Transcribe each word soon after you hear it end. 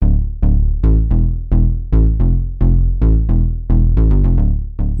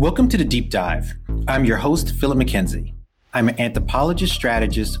Welcome to The Deep Dive. I'm your host, Philip McKenzie. I'm an anthropologist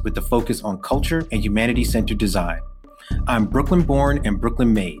strategist with a focus on culture and humanity-centered design. I'm Brooklyn-born and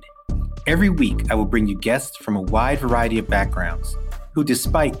Brooklyn-made. Every week, I will bring you guests from a wide variety of backgrounds who,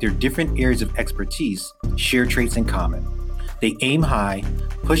 despite their different areas of expertise, share traits in common. They aim high,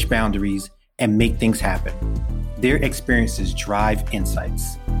 push boundaries, and make things happen. Their experiences drive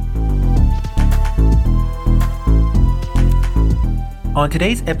insights. On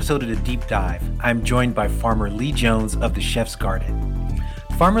today's episode of The Deep Dive, I'm joined by Farmer Lee Jones of The Chef's Garden.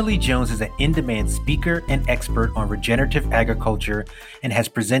 Farmer Lee Jones is an in-demand speaker and expert on regenerative agriculture and has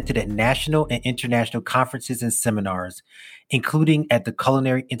presented at national and international conferences and seminars, including at the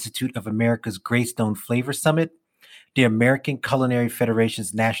Culinary Institute of America's Greystone Flavor Summit, the American Culinary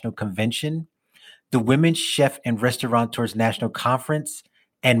Federation's National Convention, the Women's Chef and Restaurateurs National Conference,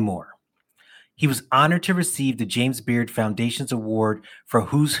 and more. He was honored to receive the James Beard Foundation's award for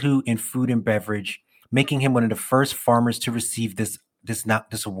Who's Who in Food and Beverage, making him one of the first farmers to receive this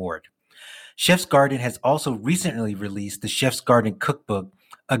award. Chef's Garden has also recently released the Chef's Garden Cookbook,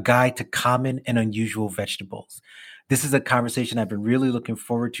 a guide to common and unusual vegetables. This is a conversation I've been really looking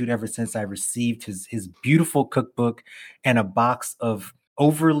forward to ever since I received his beautiful cookbook and a box of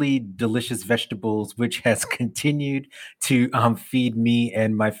overly delicious vegetables, which has continued to feed me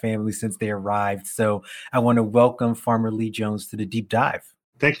and my family since they arrived. So I want to welcome Farmer Lee Jones to The Deep Dive.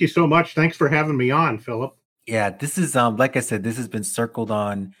 Thank you so much. Thanks for having me on, Philip. Yeah, this is, like I said, this has been circled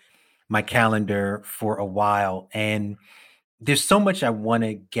on my calendar for a while. And there's so much I want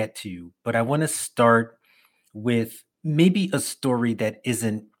to get to, but I want to start with maybe a story that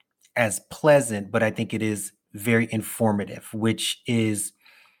isn't as pleasant, but I think it is very informative, which is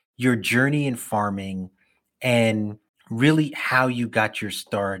your journey in farming and really how you got your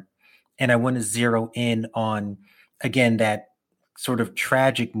start. And I want to zero in on, again, that sort of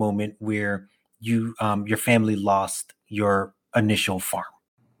tragic moment where you, your family lost your initial farm.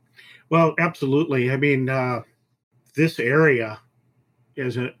 Well, absolutely. I mean, this area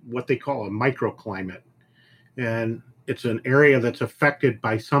is what they call a microclimate. And it's an area that's affected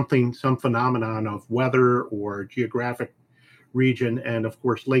by some phenomenon of weather or geographic region. And of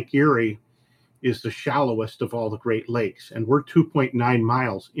course, Lake Erie is the shallowest of all the Great Lakes. And we're 2.9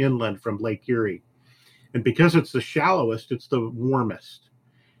 miles inland from Lake Erie. And because it's the shallowest, it's the warmest.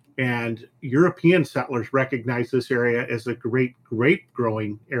 And European settlers recognized this area as a great grape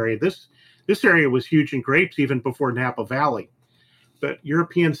growing area. This area was huge in grapes even before Napa Valley. But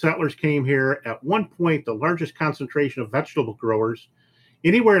European settlers came here. At one point, the largest concentration of vegetable growers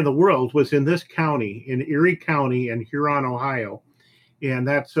anywhere in the world was in this county, in Erie County in Huron, Ohio. And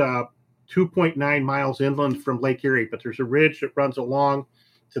that's 2.9 miles inland from Lake Erie. But there's a ridge that runs along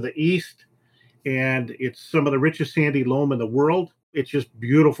to the east, and it's some of the richest sandy loam in the world. It's just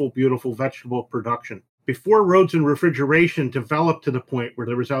beautiful, beautiful vegetable production. Before roads and refrigeration developed to the point where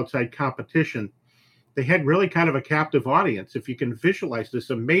there was outside competition, they had really kind of a captive audience. If you can visualize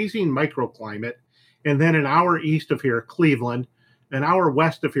this amazing microclimate, and then an hour east of here, Cleveland, an hour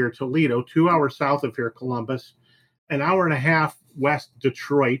west of here, Toledo, 2 hours south of here, Columbus, an hour and a half west,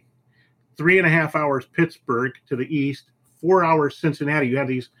 Detroit, 3.5 hours, Pittsburgh to the east, 4 hours, Cincinnati. You have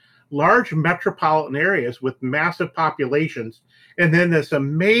these large metropolitan areas with massive populations, and then this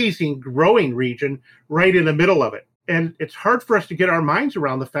amazing growing region right in the middle of it. And it's hard for us to get our minds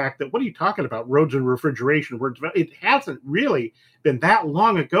around the fact that, what are you talking about, roads and refrigeration? It hasn't really been that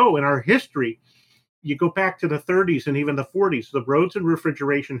long ago in our history. You go back to the 30s and even the 40s, the roads and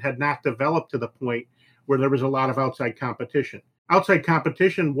refrigeration had not developed to the point where there was a lot of outside competition. Outside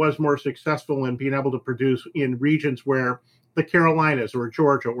competition was more successful in being able to produce in regions where the Carolinas or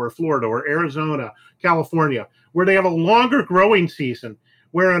Georgia or Florida or Arizona, California, where they have a longer growing season,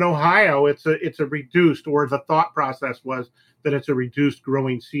 where in Ohio it's a reduced, or the thought process was that it's a reduced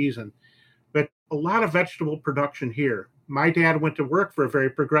growing season. But a lot of vegetable production here. My dad went to work for a very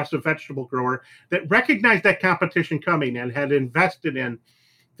progressive vegetable grower that recognized that competition coming and had invested in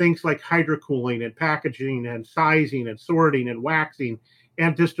things like hydrocooling and packaging and sizing and sorting and waxing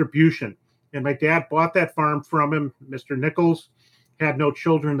and distribution. And my dad bought that farm from him. Mr. Nichols had no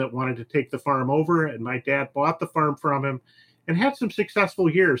children that wanted to take the farm over, and my dad bought the farm from him and had some successful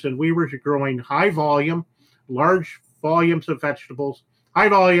years. And we were growing high volume, large volumes of vegetables, high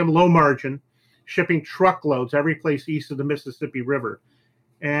volume, low margin, shipping truckloads every place east of the Mississippi River.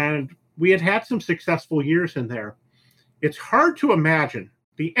 And we had some successful years in there. It's hard to imagine.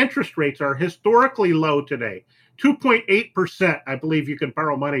 The interest rates are historically low today. 2.8%, I believe you can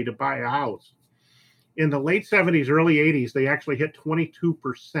borrow money to buy a house. In the late 70s, early 80s, they actually hit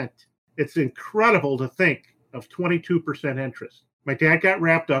 22%. It's incredible to think of 22% interest. My dad got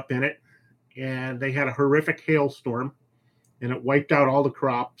wrapped up in it, and they had a horrific hailstorm, and it wiped out all the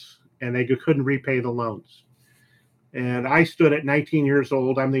crops, and they couldn't repay the loans. And I stood at 19 years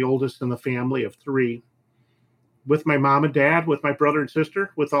old. I'm the oldest in the family of three, with my mom and dad, with my brother and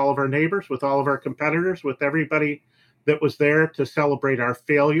sister, with all of our neighbors, with all of our competitors, with everybody that was there to celebrate our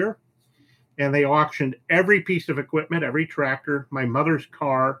failure. And they auctioned every piece of equipment, every tractor, my mother's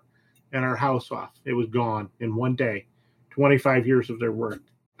car, and our house off. It was gone in one day, 25 years of their work.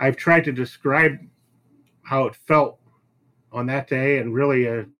 I've tried to describe how it felt on that day, and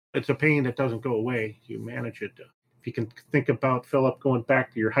really it's a pain that doesn't go away. You manage it. If you can think about, Philip, going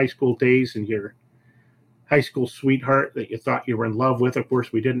back to your high school days and your high school sweetheart that you thought you were in love with. Of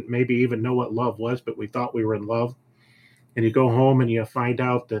course, we didn't maybe even know what love was, but we thought we were in love. And you go home and you find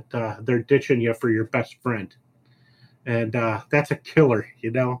out that they're ditching you for your best friend. And that's a killer,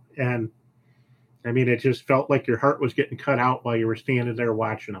 And I mean, it just felt like your heart was getting cut out while you were standing there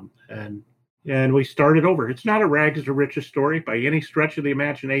watching them. And we started over. It's not a rags to riches story by any stretch of the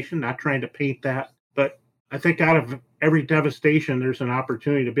imagination, not trying to paint that. But I think out of every devastation, there's an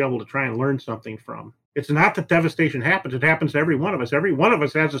opportunity to be able to try and learn something from. It's not that devastation happens. It happens to every one of us. Every one of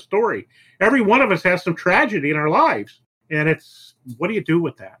us has a story. Every one of us has some tragedy in our lives. And it's, what do you do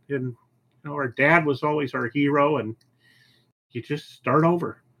with that? And our dad was always our hero, and you just start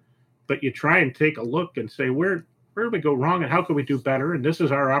over. But you try and take a look and say, where did we go wrong and how can we do better? And this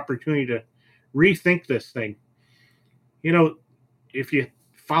is our opportunity to rethink this thing. If you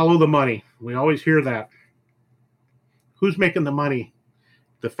follow the money, we always hear that. Who's making the money?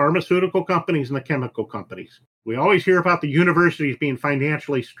 The pharmaceutical companies and the chemical companies. We always hear about the universities being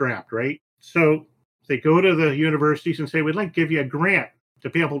financially strapped, right? So they go to the universities and say, we'd like to give you a grant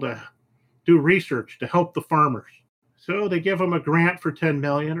to be able to do research to help the farmers. So they give them a grant for 10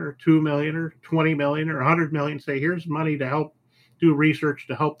 million or 2 million or 20 million or 100 million, say, here's money to help do research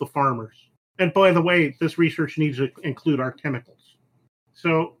to help the farmers. And by the way, this research needs to include our chemicals.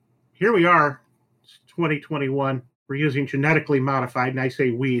 So here we are, it's 2021. We're using genetically modified, and I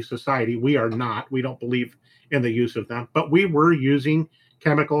say we, society, we are not. We don't believe in the use of them. But we were using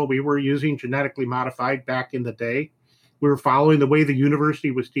we were using genetically modified back in the day. We were following the way the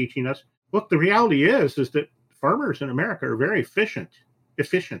university was teaching us. Look, the reality is that farmers in America are very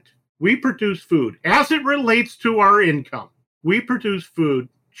efficient. We produce food as it relates to our income. We produce food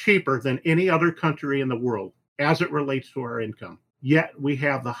cheaper than any other country in the world as it relates to our income. Yet we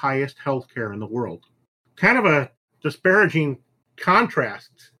have the highest health care in the world. Kind of a disparaging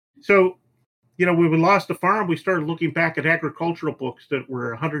contrast. So, when we lost the farm, we started looking back at agricultural books that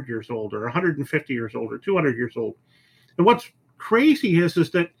were 100 years old or 150 years old or 200 years old. And what's crazy is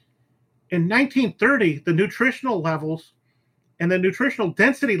that in 1930, the nutritional levels and the nutritional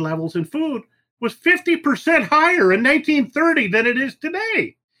density levels in food was 50% higher in 1930 than it is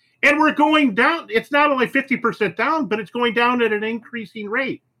today. And we're going down. It's not only 50% down, but it's going down at an increasing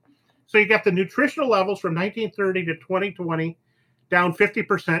rate. So you got the nutritional levels from 1930 to 2020 down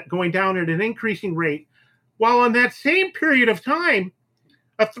 50%, going down at an increasing rate, while in that same period of time,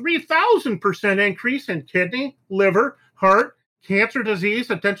 a 3,000% increase in kidney, liver, heart, cancer disease,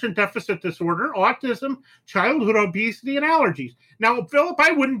 attention deficit disorder, autism, childhood obesity, and allergies. Now, Philip,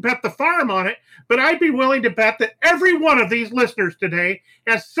 I wouldn't bet the farm on it, but I'd be willing to bet that every one of these listeners today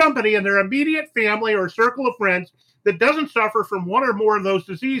has somebody in their immediate family or circle of friends that doesn't suffer from one or more of those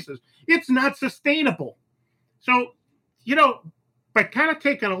diseases. It's not sustainable. So, by kind of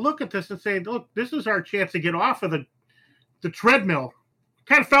taking a look at this and saying, look, this is our chance to get off of the treadmill.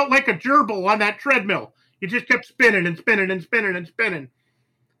 Kind of felt like a gerbil on that treadmill. You just kept spinning and spinning and spinning and spinning.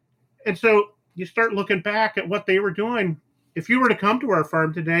 And so you start looking back at what they were doing. If you were to come to our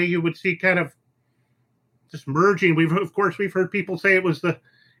farm today, you would see kind of this merging. We've heard people say it was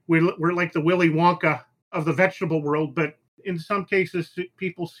we're like the Willy Wonka of the vegetable world, but in some cases,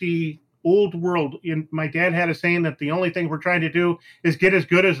 people see old world. My dad had a saying that the only thing we're trying to do is get as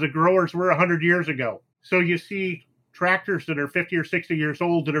good as the growers were 100 years ago. So you see tractors that are 50 or 60 years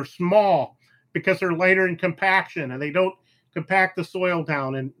old that are small because they're lighter in compaction and they don't compact the soil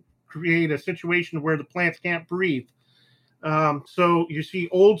down and create a situation where the plants can't breathe. So you see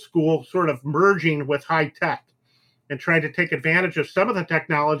old school sort of merging with high tech and trying to take advantage of some of the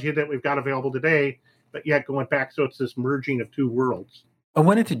technology that we've got available today, but yet going back. So it's this merging of two worlds. I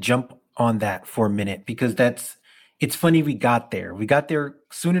wanted to jump on that for a minute because it's funny we got there. We got there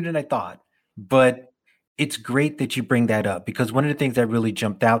sooner than I thought, but it's great that you bring that up because one of the things that really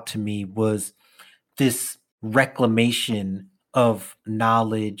jumped out to me was this reclamation of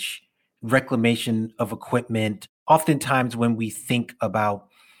knowledge, reclamation of equipment. Oftentimes when we think about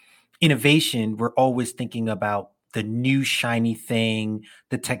innovation, we're always thinking about the new shiny thing,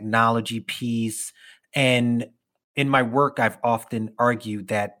 the technology piece. And in my work, I've often argued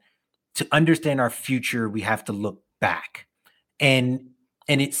that to understand our future, we have to look back. And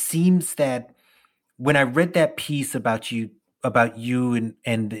it seems that when I read that piece about you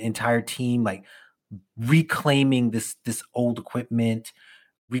and the entire team, like reclaiming this old equipment,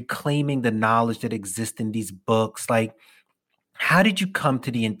 reclaiming the knowledge that exists in these books, like how did you come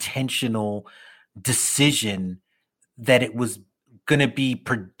to the intentional decision that it was going to be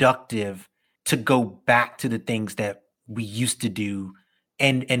productive to go back to the things that we used to do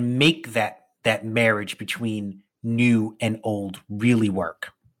and make that marriage between new and old really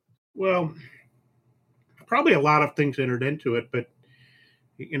work? Well, probably a lot of things entered into it, but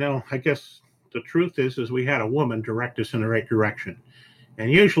I guess the truth is we had a woman direct us in the right direction.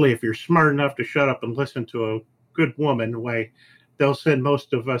 And usually if you're smart enough to shut up and listen to a good woman, why they'll send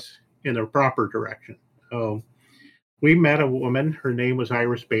most of us in the proper direction. We met a woman. Her name was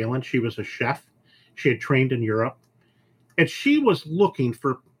Iris Balin. She was a chef. She had trained in Europe. And she was looking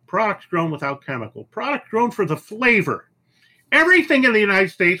for products grown without chemical, products grown for the flavor. Everything in the United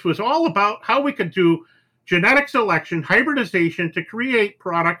States was all about how we could do genetic selection, hybridization to create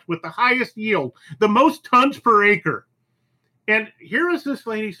products with the highest yield, the most tons per acre. And here is this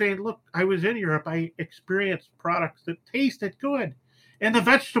lady saying, look, I was in Europe. I experienced products that tasted good. And the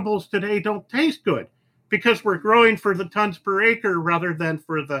vegetables today don't taste good because we're growing for the tons per acre rather than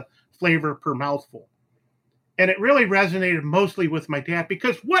for the flavor per mouthful. And it really resonated mostly with my dad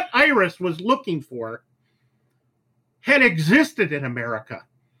because what Iris was looking for had existed in America,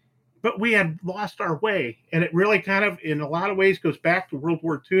 but we had lost our way. And it really kind of, in a lot of ways, goes back to World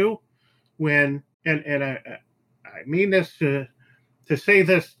War II when, and I mean this to say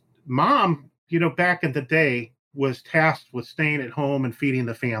this, Mom, back in the day was tasked with staying at home and feeding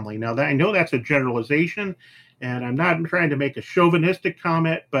the family. Now, I know that's a generalization, and I'm not trying to make a chauvinistic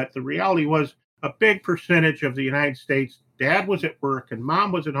comment, but the reality was a big percentage of the United States, Dad was at work and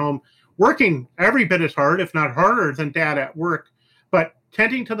Mom was at home working every bit as hard, if not harder than Dad at work, but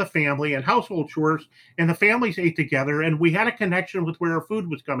tending to the family and household chores, and the families ate together, and we had a connection with where our food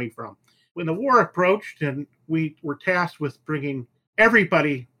was coming from. When the war approached and we were tasked with bringing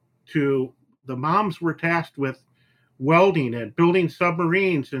everybody to, the moms were tasked with welding and building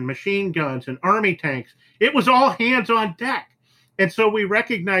submarines and machine guns and army tanks. It was all hands on deck. And so we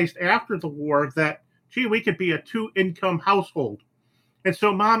recognized after the war that, we could be a 2-income household. And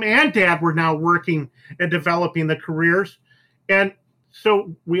so Mom and Dad were now working and developing the careers. And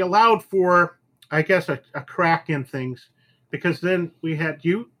so we allowed for, I guess, a crack in things, because then we had,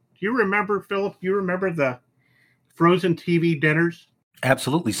 do you remember, Philip, you remember the frozen TV dinners?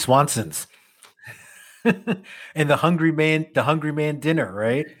 Absolutely. Swanson's. And the Hungry Man dinner,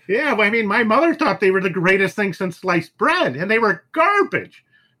 right? Yeah. Well, I mean, my mother thought they were the greatest thing since sliced bread, and they were garbage,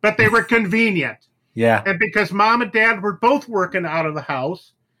 but they were convenient. Yeah. And because Mom and Dad were both working out of the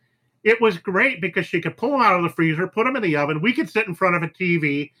house, it was great because she could pull them out of the freezer, put them in the oven. We could sit in front of a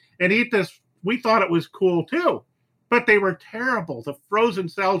TV and eat this. We thought it was cool too, but they were terrible. The frozen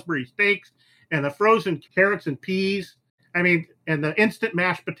Salisbury steaks and the frozen carrots and peas. I mean, and the instant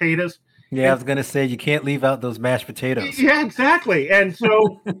mashed potatoes. Yeah, I was going to say, you can't leave out those mashed potatoes. Yeah, exactly. And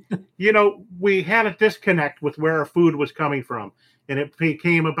so, we had a disconnect with where our food was coming from. And it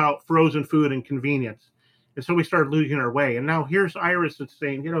became about frozen food and convenience. And so we started losing our way. And now here's Iris that's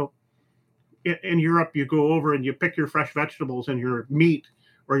saying, in Europe, you go over and you pick your fresh vegetables and your meat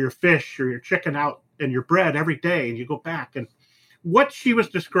or your fish or your chicken out and your bread every day. And you go back. And what she was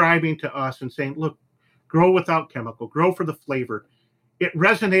describing to us and saying, look, grow without chemical, grow for the flavor. It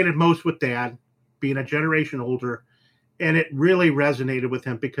resonated most with Dad, being a generation older, and it really resonated with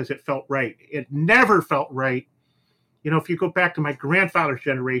him because it felt right. It never felt right. If you go back to my grandfather's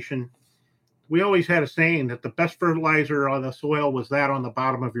generation, we always had a saying that the best fertilizer on the soil was that on the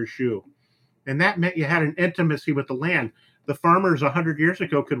bottom of your shoe. And that meant you had an intimacy with the land. The farmers 100 years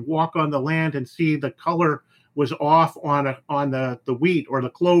ago could walk on the land and see the color was off on the wheat or the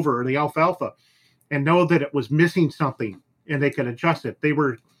clover or the alfalfa and know that it was missing something. And they could adjust it.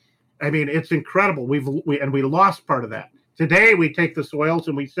 It's incredible. We lost part of that. Today, we take the soils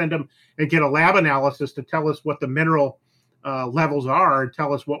and we send them and get a lab analysis to tell us what the mineral levels are and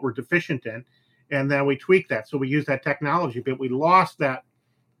tell us what we're deficient in. And then we tweak that. So we use that technology, but we lost that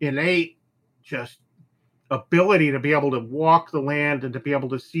innate just ability to be able to walk the land and to be able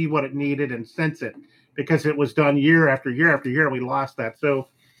to see what it needed and sense it, because it was done year after year after year. We lost that. So,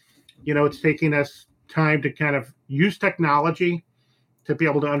 it's taking us time to kind of use technology to be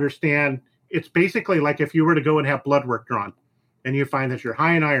able to understand. It's basically like if you were to go and have blood work drawn and you find that you're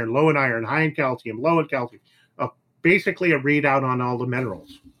high in iron, low in iron, high in calcium, low in calcium. A basically a readout on all the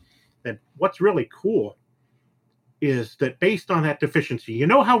minerals. And what's really cool is that based on that deficiency, you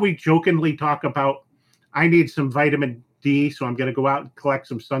know how we jokingly talk about, I need some vitamin D, so I'm going to go out and collect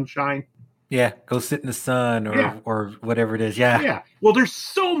some sunshine? Yeah, go sit in the sun Yeah. or whatever it is. Yeah. Yeah. Well, there's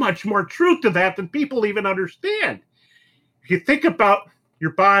so much more truth to that than people even understand. If you think about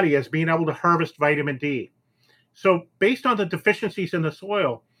your body as being able to harvest vitamin D, so based on the deficiencies in the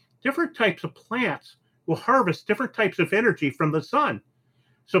soil, different types of plants will harvest different types of energy from the sun.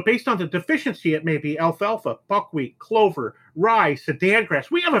 So based on the deficiency, it may be alfalfa, buckwheat, clover, rye, Sudan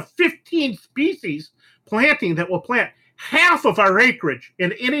grass. We have a 15 species planting that will plant half of our acreage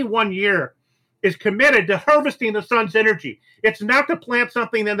in any 1 year is committed to harvesting the sun's energy. It's not to plant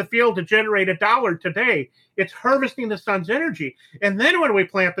something in the field to generate $1 today. It's harvesting the sun's energy. And then when we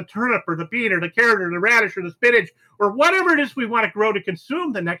plant the turnip or the beet or the carrot or the radish or the spinach or whatever it is we want to grow to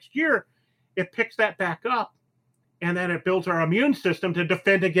consume the next year, it picks that back up. And then it builds our immune system to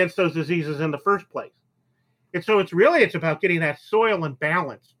defend against those diseases in the first place. And so it's about getting that soil in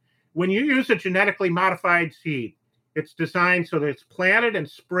balance. When you use a genetically modified seed, it's designed so that it's planted and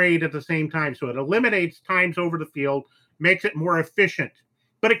sprayed at the same time. So it eliminates times over the field, makes it more efficient,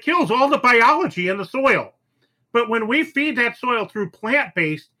 but it kills all the biology in the soil. But when we feed that soil through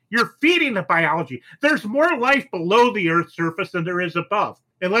plant-based, you're feeding the biology. There's more life below the Earth's surface than there is above,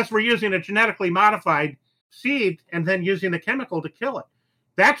 unless we're using a genetically modified seed and then using the chemical to kill it.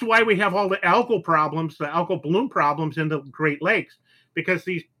 That's why we have all the algal problems, the algal bloom problems in the Great Lakes, because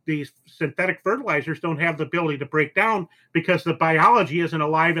these synthetic fertilizers don't have the ability to break down because the biology isn't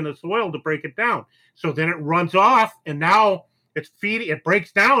alive in the soil to break it down. So then it runs off, and now it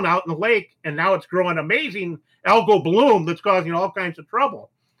breaks down out in the lake, and now it's growing amazing algal bloom that's causing all kinds of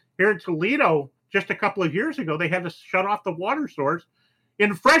trouble. Here in Toledo, just a couple of years ago, they had to shut off the water source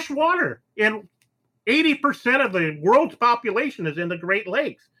in fresh water. And 80% of the world's population is in the Great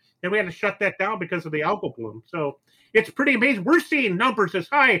Lakes. And we had to shut that down because of the algal bloom. So it's pretty amazing. We're seeing numbers as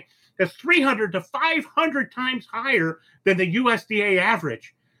high as 300 to 500 times higher than the USDA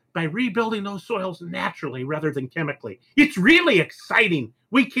average by rebuilding those soils naturally rather than chemically. It's really exciting.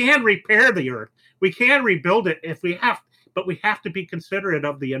 We can repair the earth. We can rebuild it if we have, but we have to be considerate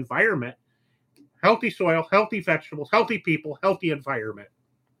of the environment. Healthy soil, healthy vegetables, healthy people, healthy environment.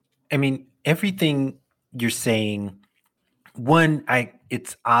 I mean, everything you're saying,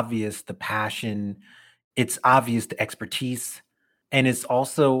 it's obvious the passion, it's obvious the expertise, and it's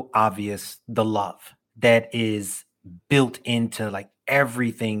also obvious the love that is built into like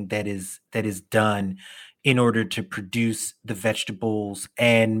everything that is done in order to produce the vegetables.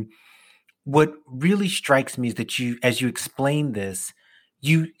 And what really strikes me is that as you explain this,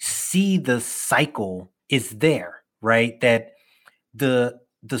 you see the cycle is there, right? That the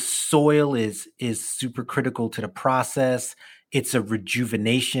soil is super critical to the process. It's a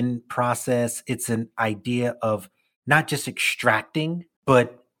rejuvenation process. It's an idea of not just extracting,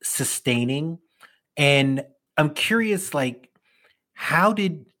 but sustaining. And I'm curious, like, how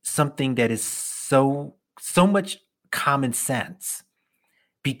did something that is so much common sense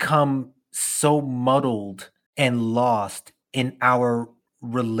become so muddled and lost in our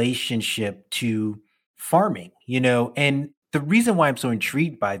relationship to farming, And the reason why I'm so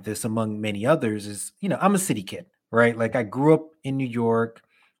intrigued by this, among many others, is, I'm a city kid, right? Like, I grew up in New York.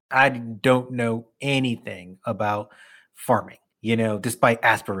 I don't know anything about farming, despite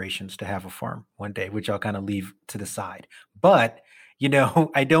aspirations to have a farm one day, which I'll kind of leave to the side. But,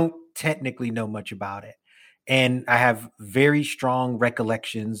 I don't technically know much about it. And I have very strong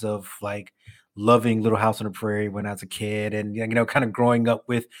recollections of like loving Little House on the Prairie when I was a kid, and kind of growing up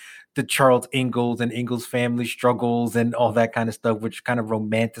with the Charles Ingalls and Ingalls family struggles and all that kind of stuff, which kind of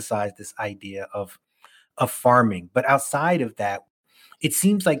romanticized this idea of farming. But outside of that, it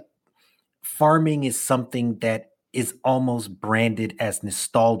seems like farming is something that is almost branded as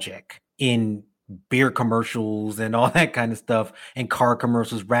nostalgic in beer commercials and all that kind of stuff and car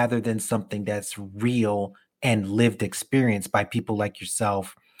commercials, rather than something that's real and lived experience by people like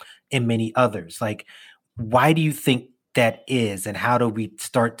yourself and many others. Like, why do you think that is? And how do we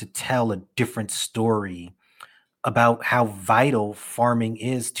start to tell a different story about how vital farming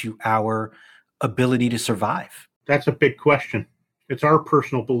is to our ability to survive? That's a big question. It's our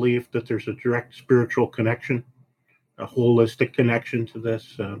personal belief that there's a direct spiritual connection, a holistic connection to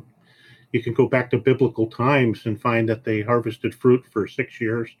this. You can go back to biblical times and find that they harvested fruit for 6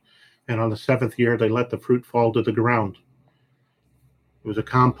 years. And on the 7th year, they let the fruit fall to the ground. It was a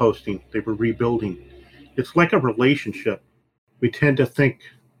composting. They were rebuilding. It's like a relationship. We tend to think,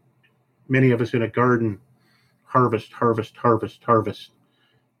 many of us in a garden, harvest, harvest, harvest, harvest.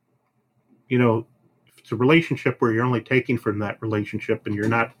 it's a relationship where you're only taking from that relationship and you're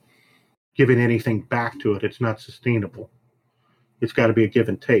not giving anything back to it, it's not sustainable. It's got to be a give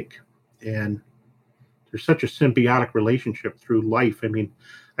and take. And there's such a symbiotic relationship through life. I mean,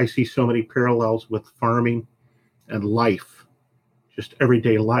 I see so many parallels with farming and life, just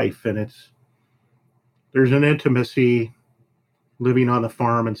everyday life. And there's an intimacy living on the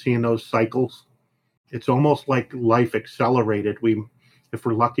farm and seeing those cycles. It's almost like life accelerated. If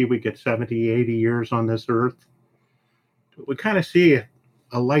we're lucky, we get 70, 80 years on this earth. We kind of see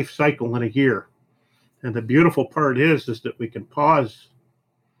a life cycle in a year. And the beautiful part is that we can pause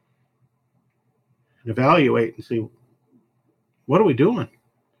and evaluate and see, what are we doing?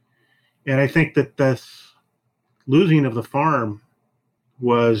 And I think that this losing of the farm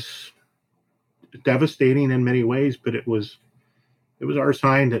was devastating in many ways, but it was our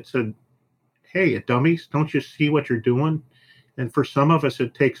sign that said, hey, dummies, don't you see what you're doing? And for some of us,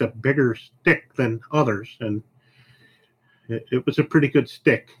 it takes a bigger stick than others. And it was a pretty good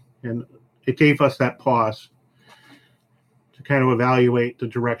stick. And it gave us that pause to kind of evaluate the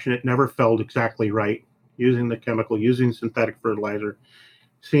direction. It never felt exactly right, using the chemical, using synthetic fertilizer,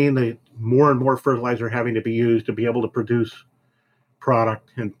 seeing the more and more fertilizer having to be used to be able to produce product,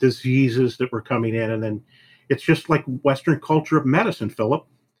 and diseases that were coming in. And then it's just like Western culture of medicine, Philip.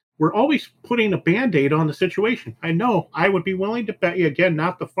 We're always putting a Band-Aid on the situation. I know. I would be willing to bet you, again,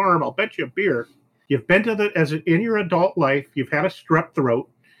 not the farm, I'll bet you a beer. You've been to in your adult life, you've had a strep throat,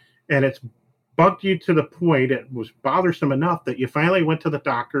 and it's bugged you to the point, it was bothersome enough that you finally went to the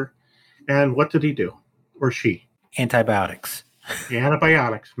doctor, and what did he do? Or she? Antibiotics.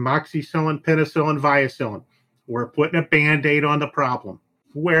 Antibiotics. Moxicillin, penicillin, viacillin. We're putting a Band-Aid on the problem.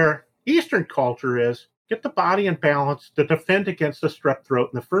 Where Eastern culture is, get the body in balance to defend against the strep throat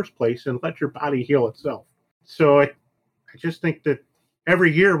in the first place and let your body heal itself. So I just think that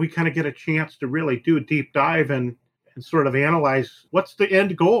every year we kind of get a chance to really do a deep dive and sort of analyze what's the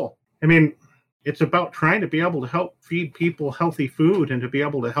end goal. I mean, it's about trying to be able to help feed people healthy food and to be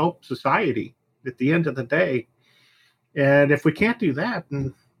able to help society at the end of the day. And if we can't do that,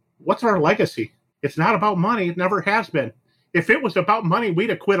 then what's our legacy? It's not about money. It never has been. If it was about money, we'd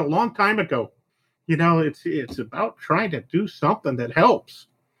have quit a long time ago. You know, it's about trying to do something that helps.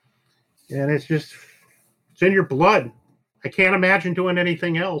 And it's in your blood. I can't imagine doing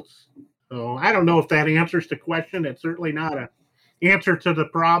anything else. So I don't know if that answers the question. It's certainly not an answer to the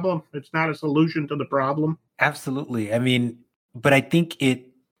problem. It's not a solution to the problem. Absolutely. I mean, but I think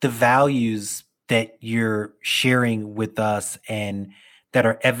the values that you're sharing with us and that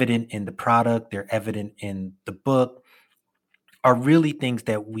are evident in the product, they're evident in the book, are really things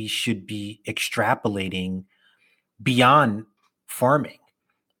that we should be extrapolating beyond farming.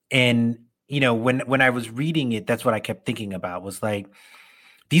 And, you know, when I was reading it, that's what I kept thinking about, was like,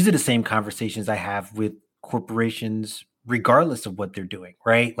 these are the same conversations I have with corporations, regardless of what they're doing,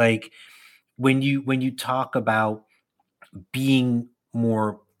 right? Like when you talk about being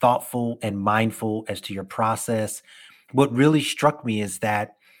more thoughtful and mindful as to your process, what really struck me is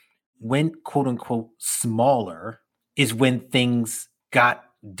that when quote unquote smaller is when things got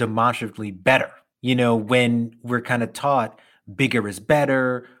demonstrably better. You know, when we're kind of taught bigger is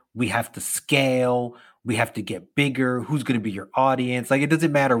better, we have to scale, we have to get bigger, who's going to be your audience? Like, it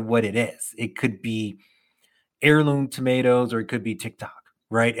doesn't matter what it is. It could be heirloom tomatoes or it could be TikTok,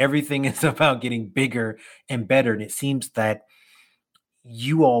 right? Everything is about getting bigger and better. And it seems that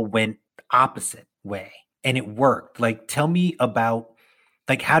you all went the opposite way and it worked. Like, tell me about,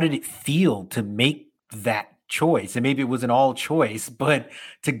 like, how did it feel to make that choice? And maybe it was an all choice, but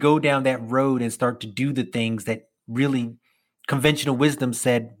to go down that road and start to do the things that really conventional wisdom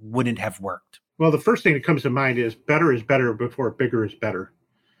said wouldn't have worked. Well, the first thing that comes to mind is better before bigger is better.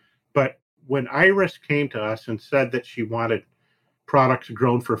 But when Iris came to us and said that she wanted products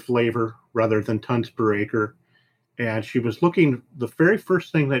grown for flavor rather than tons per acre, and she was looking, the very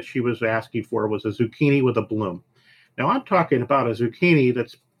first thing that she was asking for was a zucchini with a bloom. Now, I'm talking about a zucchini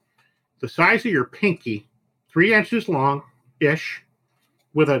that's the size of your pinky, 3 inches long-ish,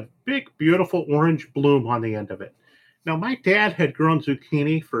 with a big, beautiful orange bloom on the end of it. Now, my dad had grown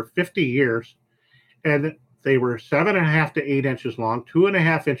zucchini for 50 years, and they were 7.5 to 8 inches long,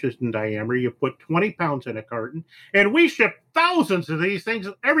 2.5 inches in diameter. You put 20 pounds in a carton, and we shipped thousands of these things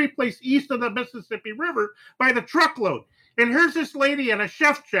every place east of the Mississippi River by the truckload. And here's this lady in a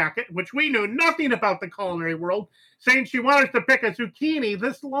chef's jacket, which we knew nothing about the culinary world, saying she wanted to pick a zucchini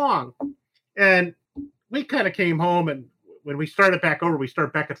this long. And we kind of came home, and when we started back over, we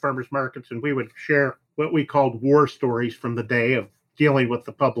started back at farmers markets, and we would share what we called war stories from the day of dealing with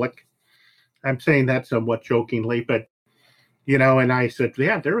the public. I'm saying that somewhat jokingly, but And I said,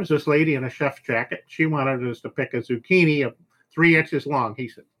 yeah, there was this lady in a chef's jacket. She wanted us to pick a zucchini of 3 inches long. He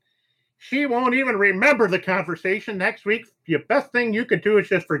said, she won't even remember the conversation next week. The best thing you could do is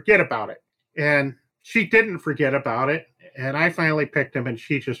just forget about it. And she didn't forget about it. And I finally picked them, and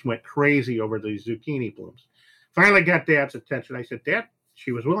she just went crazy over these zucchini blooms. Finally got Dad's attention. I said, Dad,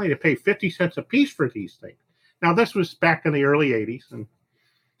 she was willing to pay 50 cents a piece for these things. Now, this was back in the early 80s. And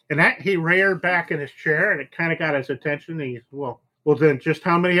that he reared back in his chair, and it kind of got his attention. And he said, well, then just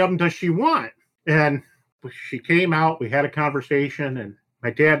how many of them does she want? And she came out. We had a conversation, and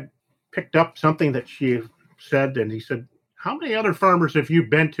my dad picked up something that she said, and he said, how many other farmers have you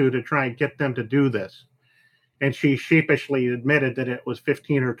been to try and get them to do this? And she sheepishly admitted that it was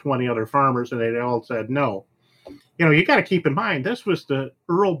 15 or 20 other farmers, and they all said no. You got to keep in mind, this was the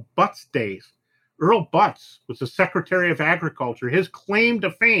Earl Butz days. Earl Butz was the Secretary of Agriculture. His claim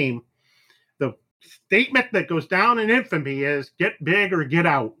to fame, the statement that goes down in infamy is get big or get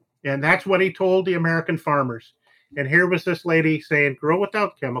out. And that's what he told the American farmers. And here was this lady saying, grow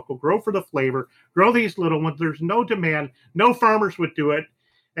without chemical, grow for the flavor, grow these little ones. There's no demand. No farmers would do it.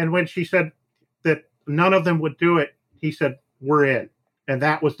 And when she said that none of them would do it, he said, we're in. And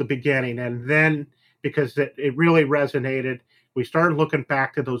that was the beginning. And then, because it really resonated, we started looking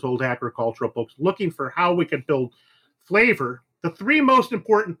back to those old agricultural books, looking for how we could build flavor. The 3 most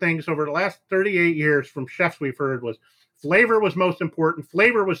important things over the last 38 years from chefs we've heard was flavor was most important,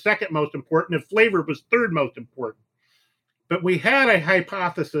 flavor was second most important, and flavor was third most important. But we had a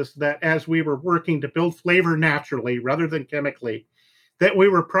hypothesis that as we were working to build flavor naturally rather than chemically, that we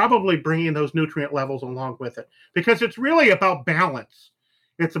were probably bringing those nutrient levels along with it. Because it's really about balance.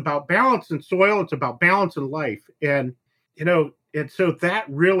 It's about balance in soil. It's about balance in life. And so that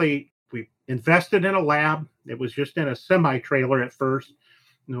really, we invested in a lab. It was just in a semi-trailer at first.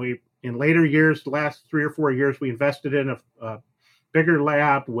 In later years, the last 3 or 4 years, we invested in a bigger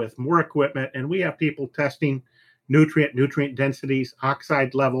lab with more equipment, and we have people testing nutrient densities,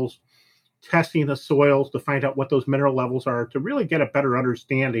 oxide levels, testing the soils to find out what those mineral levels are, to really get a better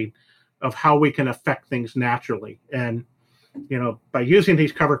understanding of how we can affect things naturally. And, by using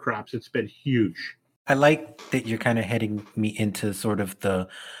these cover crops, it's been huge. I like that you're kind of heading me into sort of the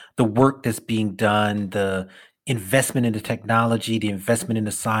work that's being done, the investment in the technology, the investment in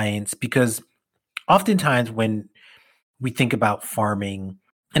the science, because oftentimes when we think about farming,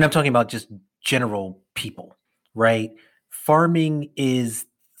 and I'm talking about just general people, right? Farming is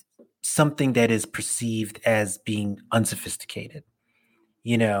something that is perceived as being unsophisticated,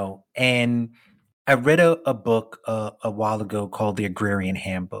 and I read a book a while ago called The Agrarian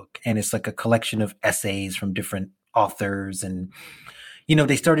Handbook, and it's like a collection of essays from different authors. And,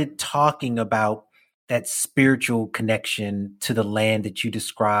 they started talking about that spiritual connection to the land that you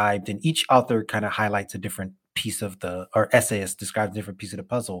described. And each author kind of highlights a different piece of or essayist describes a different piece of the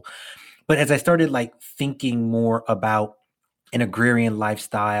puzzle. But as I started thinking more about an agrarian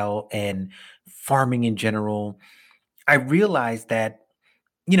lifestyle and farming in general, I realized that,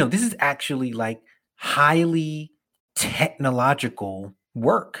 this is actually highly technological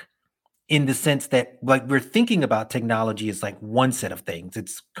work, in the sense that we're thinking about technology as one set of things.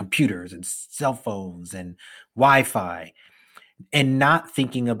 It's computers and cell phones and Wi-Fi, and not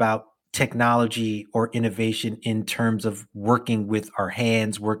thinking about technology or innovation in terms of working with our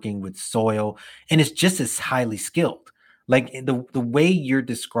hands, working with soil. And it's just as highly skilled. The way you're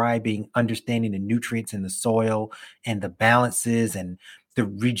describing understanding the nutrients in the soil and the balances and the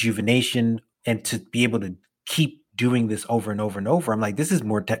rejuvenation, and to be able to keep doing this over and over and over. I'm this is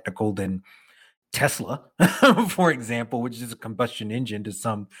more technical than Tesla, for example, which is a combustion engine to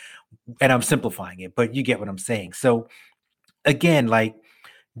some, and I'm simplifying it, but you get what I'm saying. So again,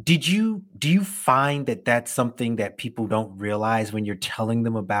 do you find that that's something that people don't realize when you're telling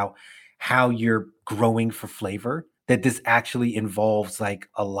them about how you're growing for flavor, that this actually involves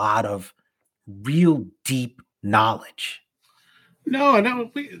a lot of real deep knowledge? No,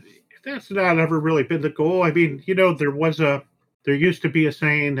 that's not ever really been the goal. I mean, there used to be a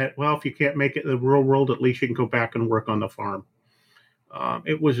saying that, well, if you can't make it in the real world, at least you can go back and work on the farm.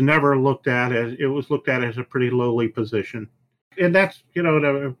 It was never looked at as a pretty lowly position. And that's,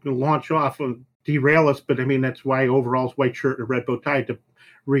 to launch off and derail us. But I mean, that's why overall's white shirt and red bow tie,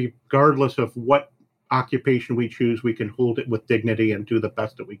 regardless of what occupation we choose, we can hold it with dignity and do the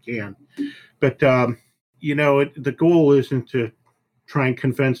best that we can. But, the goal isn't to try and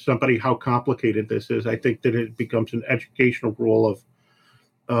convince somebody how complicated this is. I think that it becomes an educational role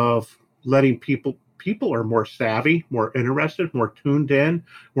of letting people are more savvy, more interested, more tuned in,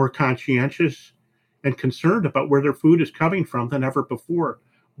 more conscientious and concerned about where their food is coming from than ever before.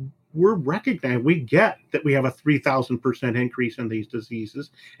 we're recognizing, we get that we have a 3,000% increase in these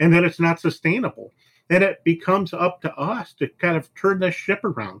diseases and that it's not sustainable. And it becomes up to us to kind of turn this ship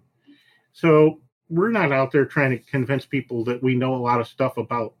around. So we're not out there trying to convince people that we know a lot of stuff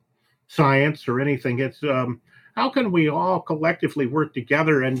about science or anything. It's how can we all collectively work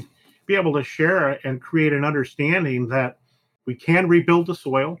together and be able to share and create an understanding that we can rebuild the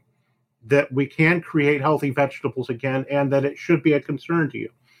soil, that we can create healthy vegetables again, and that it should be a concern to you.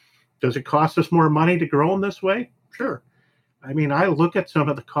 Does it cost us more money to grow them this way? Sure. I mean, I look at some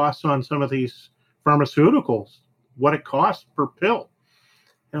of the costs on some of these pharmaceuticals, what it costs per pill.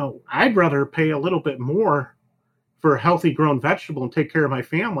 I'd rather pay a little bit more for a healthy grown vegetable and take care of my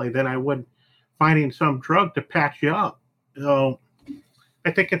family than I would finding some drug to patch you up. So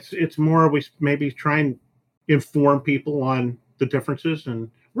I think it's more we maybe try and inform people on the differences,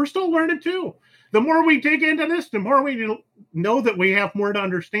 and we're still learning too. The more we dig into this, the more we know that we have more to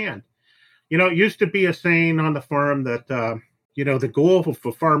understand. It used to be a saying on the farm that, the goal of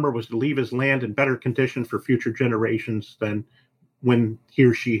a farmer was to leave his land in better condition for future generations than when he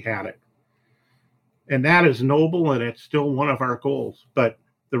or she had it. And that is noble, and it's still one of our goals. But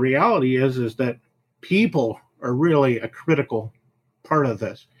the reality is that people are really a critical part of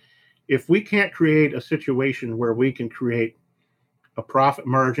this. If we can't create a situation where we can create a profit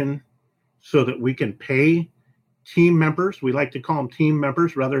margin so that we can pay team members, we like to call them team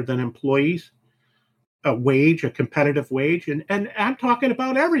members rather than employees, a competitive wage. And I'm talking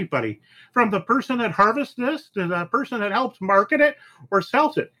about everybody, from the person that harvests this to the person that helps market it or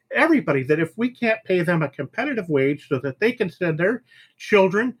sells it. Everybody, that if we can't pay them a competitive wage so that they can send their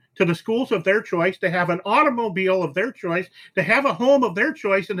children to the schools of their choice, to have an automobile of their choice, to have a home of their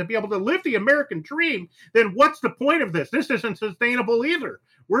choice, and to be able to live the American dream, then what's the point of this? This isn't sustainable either.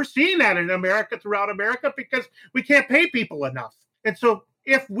 We're seeing that in America, throughout America, because we can't pay people enough. And so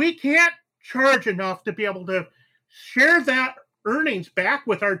if we can't charge enough to be able to share that earnings back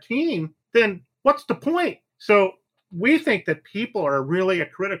with our team, then what's the point? So we think that people are really a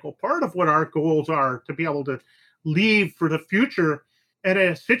critical part of what our goals are, to be able to leave for the future at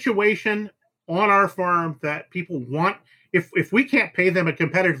a situation on our farm that people want. If we can't pay them a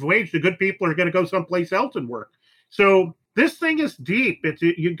competitive wage, the good people are going to go someplace else and work. So this thing is deep.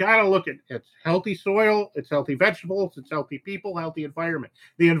 You got to look at it's healthy soil, it's healthy vegetables, it's healthy people, healthy environment.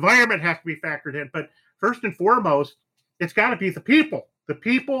 The environment has to be factored in, but first and foremost, it's got to be the people,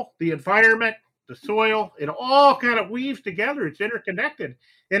 the environment, the soil. It all kind of weaves together. It's interconnected,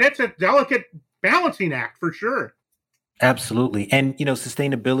 and it's a delicate balancing act for sure. Absolutely. And,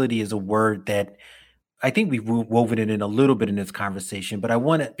 sustainability is a word that I think we've woven it in a little bit in this conversation, but I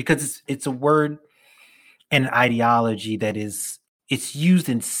want to, because it's a word and ideology that it's used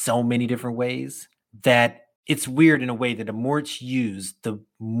in so many different ways that it's weird in a way that the more it's used, the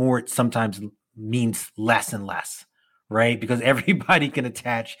more it sometimes means less and less, right? Because everybody can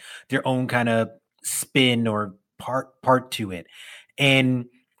attach their own kind of spin or part to it. And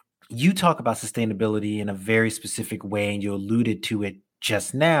you talk about sustainability in a very specific way, and you alluded to it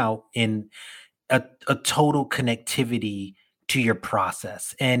just now in a total connectivity to your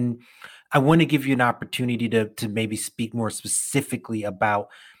process. And I want to give you an opportunity to maybe speak more specifically about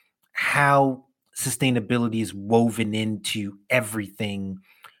how sustainability is woven into everything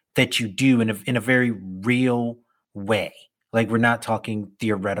that you do in a very real way. Like, we're not talking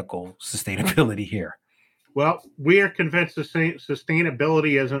theoretical sustainability here. Well, we are convinced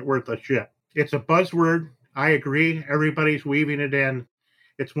sustainability isn't worth a shit. It's a buzzword. I agree. Everybody's weaving it in.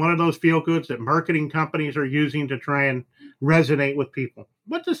 It's one of those feel-goods that marketing companies are using to try and resonate with people.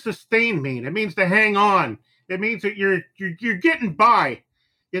 What does sustain mean? It means to hang on. It means that you're getting by.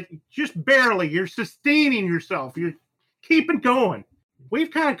 It just barely. You're sustaining yourself. You're keeping going. We've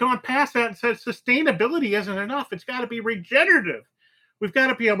kind of gone past that and said sustainability isn't enough. It's got to be regenerative. We've got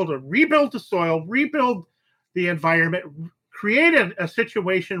to be able to rebuild the soil, rebuild the environment, create a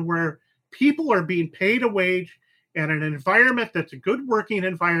situation where people are being paid a wage and an environment that's a good working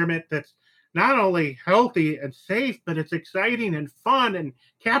environment that's not only healthy and safe, but it's exciting and fun and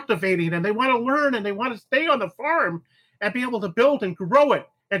captivating, and they want to learn and they want to stay on the farm and be able to build and grow it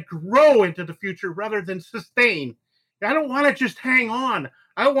and grow into the future rather than sustain. I don't want to just hang on.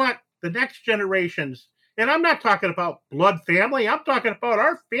 I want the next generations. And I'm not talking about blood family. I'm talking about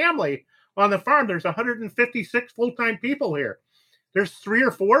our family on the farm. There's 156 full-time people here. There's 3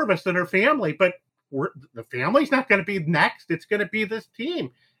 or 4 of us that are family, but the family's not going to be next. It's going to be this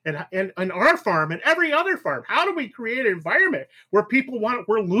team and our farm and every other farm. How do we create an environment where people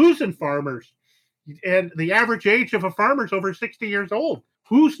we're losing farmers, and the average age of a farmer is over 60 years old?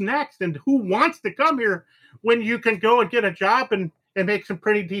 Who's next, and who wants to come here when you can go and get a job and and make some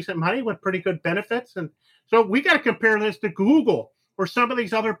pretty decent money with pretty good benefits. And so we got to compare this to Google or some of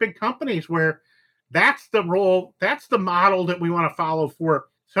these other big companies where that's the role, that's the model that we want to follow for.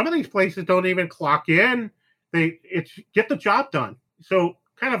 Some of these places don't even clock in. It's get the job done. So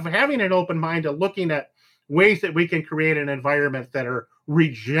kind of having an open mind to looking at ways that we can create an environment that are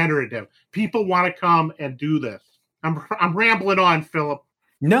regenerative. People want to come and do this. I'm rambling on, Philip.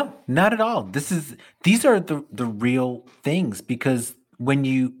 No, not at all. These are the real things, because when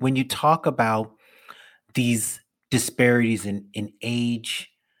you talk about these disparities in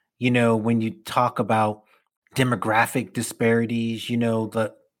age, when you talk about demographic disparities,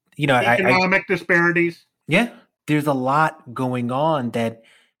 economic disparities. Yeah, there's a lot going on that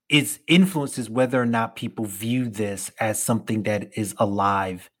influences whether or not people view this as something that is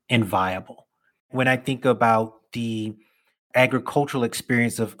alive and viable. When I think about the agricultural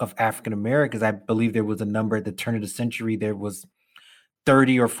experience of African Americans, I believe there was a number at the turn of the century, there was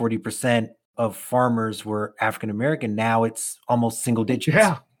 30 or 40% of farmers were African American. Now it's almost single digits.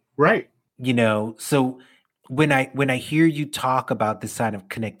 Yeah, right. So when I hear you talk about this kind of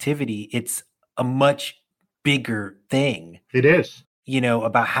connectivity, it's a much bigger thing. It is.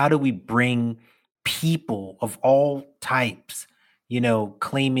 About how do we bring people of all types,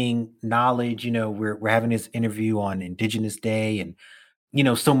 claiming knowledge. We're having this interview on Indigenous Day, and,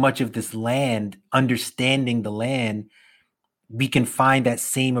 so much of this land, understanding the land, we can find that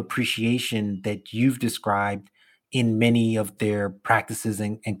same appreciation that you've described in many of their practices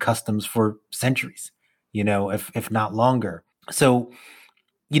and customs for centuries, if not longer. So,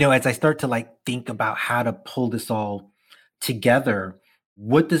 as I start to think about how to pull this all together,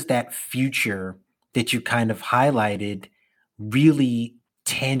 what does that future that you kind of highlighted really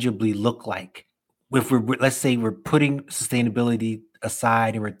tangibly look like? If let's say we're putting sustainability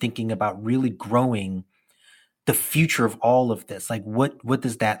aside and we're thinking about really growing the future of all of this, what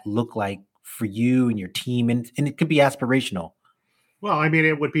does that look like for you and your team? And it could be aspirational. Well, I mean,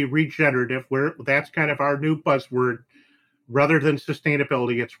 it would be regenerative, where that's kind of our new buzzword. Rather than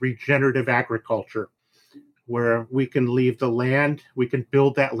sustainability, it's regenerative agriculture, where we can leave the land, we can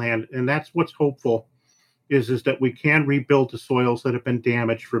build that land. And that's what's hopeful is that we can rebuild the soils that have been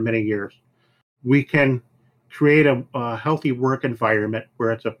damaged for many years. We can create a healthy work environment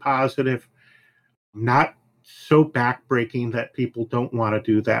where it's a positive, not so backbreaking that people don't want to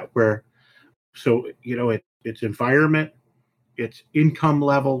do that. It's environment, it's income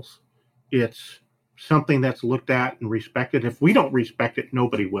levels, it's something that's looked at and respected. If we don't respect it,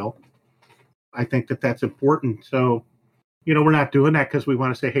 nobody will. I think that that's important. So, we're not doing that because we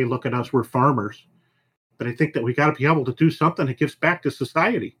want to say, hey, look at us, we're farmers. But I think that we got to be able to do something that gives back to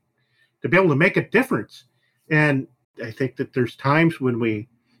society, to be able to make a difference. And I think that there's times when we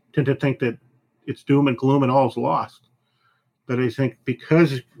tend to think that it's doom and gloom and all's lost. But I think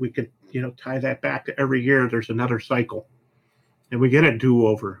because we could, tie that back to every year, there's another cycle. And we get a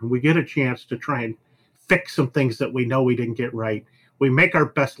do-over. And we get a chance to try and fix some things that we know we didn't get right. We make our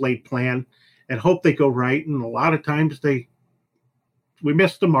best laid plan and hope they go right. And a lot of times we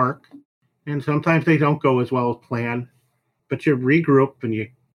miss the mark. And sometimes they don't go as well as planned. But you regroup and you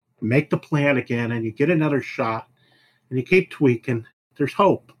make the plan again and you get another shot and you keep tweaking. There's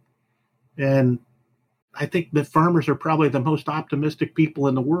hope. And I think that farmers are probably the most optimistic people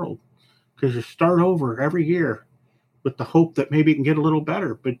in the world, because you start over every year with the hope that maybe it can get a little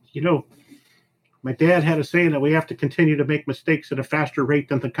better. But, my dad had a saying that we have to continue to make mistakes at a faster rate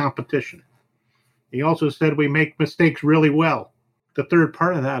than the competition. He also said we make mistakes really well. The third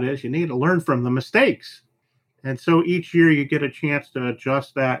part of that is you need to learn from the mistakes. And so each year you get a chance to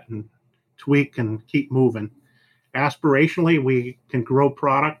adjust that and tweak and keep moving. Aspirationally, we can grow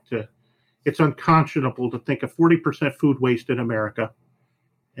product. It's unconscionable to think of 40% food waste in America,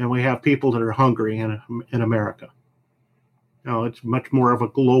 and we have people that are hungry in America. Now, it's much more of a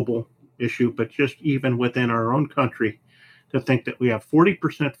global issue, but just even within our own country, to think that we have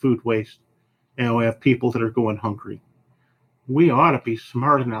 40% food waste and we have people that are going hungry. We ought to be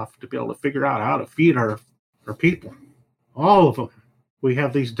smart enough to be able to figure out how to feed our people. All of them. We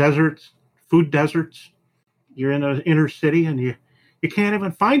have these deserts, food deserts. You're in an inner city and you can't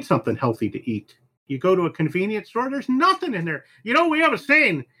even find something healthy to eat. You go to a convenience store, there's nothing in there. We have a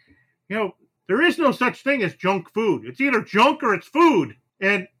saying, there is no such thing as junk food. It's either junk or it's food.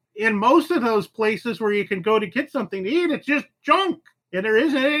 And in most of those places where you can go to get something to eat, it's just junk. And there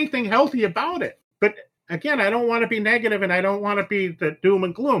isn't anything healthy about it. But again, I don't want to be negative and I don't want to be the doom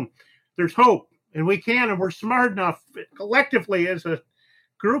and gloom. There's hope. And we can, and we're smart enough collectively as a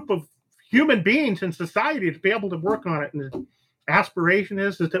group of human beings in society to be able to work on it. And the aspiration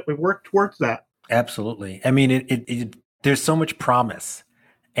is that we work towards that. Absolutely. I mean, it there's so much promise,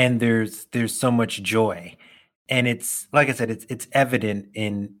 and there's so much joy, and it's like I said, it's evident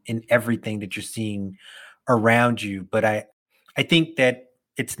in everything that you're seeing around you. But I think that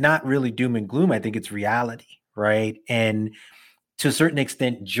it's not really doom and gloom. I think it's reality, right? And to a certain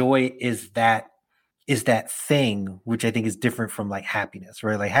extent, joy is that thing, which I think is different from like happiness,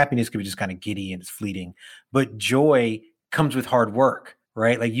 right? Like happiness could be just kind of giddy and it's fleeting, but joy comes with hard work,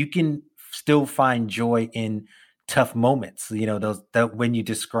 right? Like you can still find joy in tough moments. You know, those that when you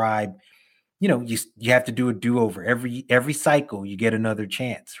describe, you have to do a do-over every cycle, you get another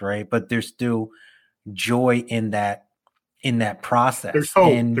chance, right? But there's still joy in that There's process.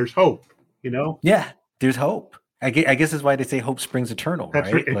 hope. And There's hope. You know. yeah, there's hope. I guess that's why they say hope springs eternal,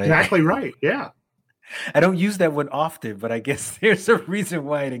 right? Like Exactly right. Yeah. I don't use that one often, but I guess there's a reason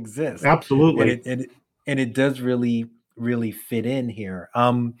why it exists, and Absolutely. it does really fit in here.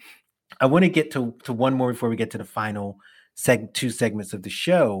 I want to get to one more before we get to the final two segments of the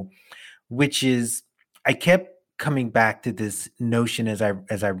show, which is I kept coming back to this notion as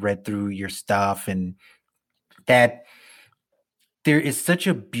I read through your stuff, and that there is such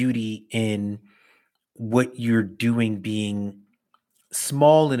a beauty in what you're doing being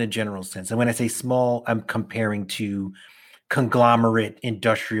small in a general sense. And when I say small, I'm comparing to conglomerate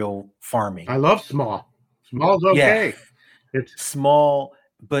industrial I farming. love small. Small's Yeah, okay. It's small,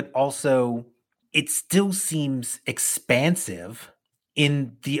 but also it still seems expansive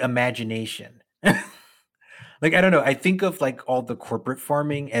in the imagination. Like, I don't know. I think of like all the corporate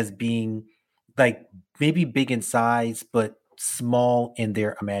farming as being like maybe big in size, but small in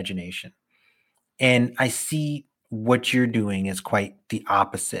their imagination. And I see what you're doing is quite the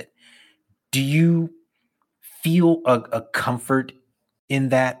opposite. Do you feel a comfort in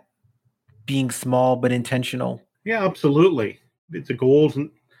that being small but intentional? yeah, absolutely. It's a goal,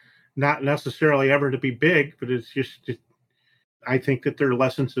 not necessarily ever to be big, but it's just. I think that there are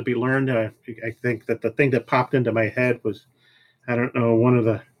lessons to be learned. I think that the thing that popped into my head was, I don't know, one of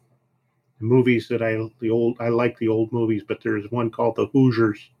the movies that I like the old movies, but there's one called The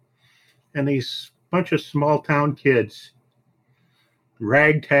Hoosiers, and these bunch of small town kids,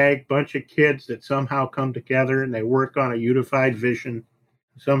 ragtag bunch of kids that somehow come together and they work on a unified vision.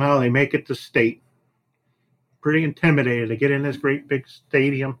 Somehow they make it to state. Pretty intimidated. They get in this great big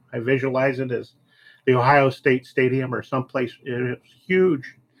stadium. I visualize it as the Ohio State Stadium or someplace. It's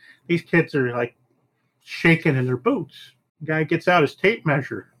huge. These kids are like shaking in their boots. The guy gets out his tape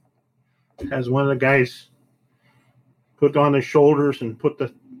measure, has one of the guys put on his shoulders and put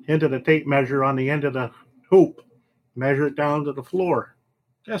the end of the tape measure on the end of the hoop, measure it down to the floor.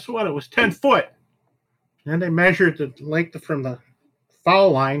 Guess what? It was 10 foot. And they measured the length from the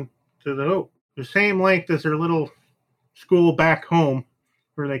foul line to the hoop. The same length as their little school back home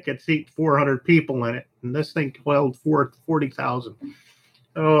where they could seat 400 people in it. And this thing held 40,000.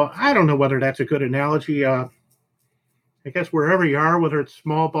 So I don't know whether that's a good analogy. I guess wherever you are, whether it's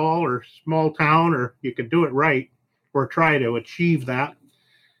small ball or small town, or you can do it right or try to achieve that.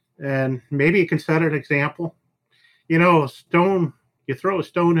 And maybe you can set an example. You know, you throw a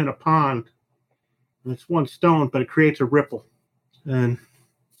stone in a pond, and it's one stone, but it creates a ripple. And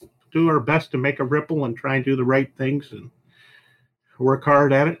do our best to make a ripple and try and do the right things and work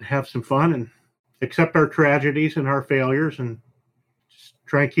hard at it and have some fun and accept our tragedies and our failures and just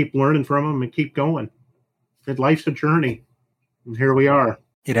try and keep learning from them and keep going. And life's a journey. And here we are.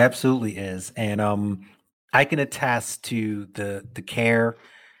 It absolutely is. And I can attest to the care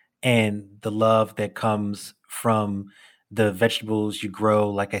and the love that comes from the vegetables you grow.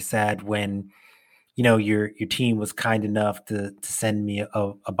 Like I said, when your team was kind enough to send me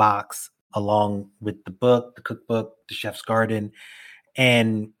a box along with the book, the cookbook, the Chef's Garden.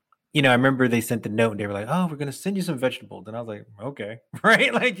 And I remember they sent the note and they were like, "Oh, we're gonna send you some vegetables." And I was like, "Okay."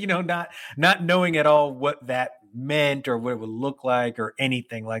 Right? Like, not knowing at all what that meant or what it would look like or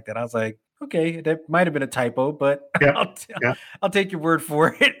anything like that. I was like, "Okay, that might have been a typo, but Yeah, yeah. I'll take your word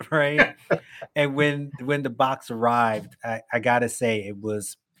for it." Right. And when the box arrived, I gotta say it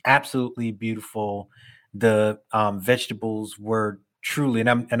was absolutely beautiful. The vegetables were truly, and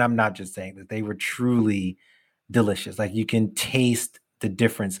I'm not just saying that, they were truly delicious. Like you can taste the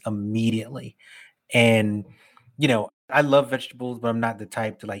difference immediately. And I love vegetables, but I'm not the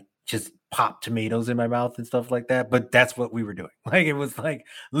type to like just pop tomatoes in my mouth and stuff like that. But that's what we were doing. Like it was like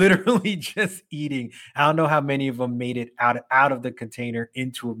literally just eating. I don't know how many of them made it out of the container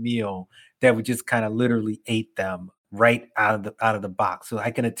into a meal that we just kind of literally ate them right out of the box. So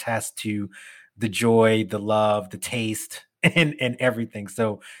I can attest to the joy, the love, the taste, and everything.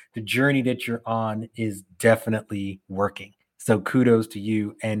 So the journey that you're on is definitely working. So kudos to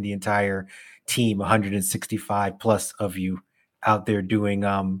you and the entire team, 165 plus of you out there doing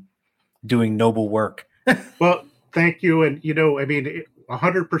noble work. Well, thank you. And,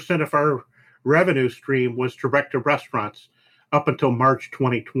 100% of our revenue stream was direct to restaurants up until March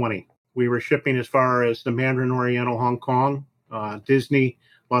 2020. We were shipping as far as the Mandarin Oriental, Hong Kong, Disney,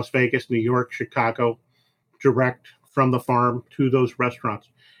 Las Vegas, New York, Chicago, direct from the farm to those restaurants.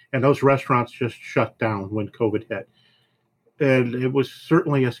 And those restaurants just shut down when COVID hit. And it was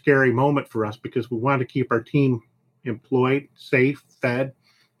certainly a scary moment for us because we wanted to keep our team employed, safe, fed,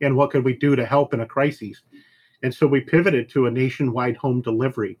 and what could we do to help in a crisis? And so we pivoted to a nationwide home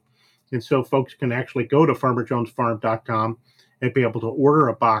delivery. And so folks can actually go to farmerjonesfarm.com and be able to order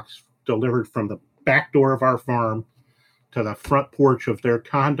a box delivered from the back door of our farm to the front porch of their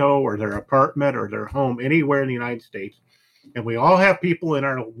condo or their apartment or their home anywhere in the United States. And we all have people in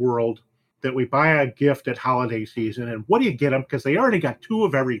our world that we buy a gift at holiday season. And what do you get them? Because they already got 2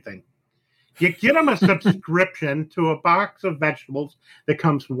 of everything. You get them a subscription to a box of vegetables that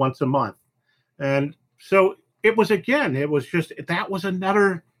comes once a month. And so that was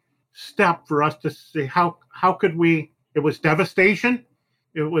another step for us to say, how could we, it was devastation.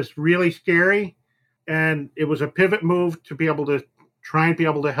 It was really scary. And it was a pivot move to be able to try and be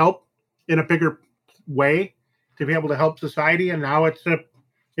able to help in a bigger way, to be able to help society. And now it's a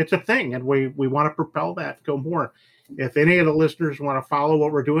thing. And we want to propel that, go more. If any of the listeners want to follow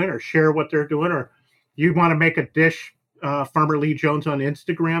what we're doing or share what they're doing, or you want to make a dish, Farmer Lee Jones on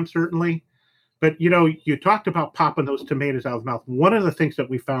Instagram, certainly. But, you talked about popping those tomatoes out of the mouth. One of the things that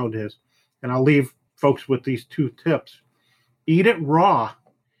we found is, and I'll leave folks with these 2 tips, eat it raw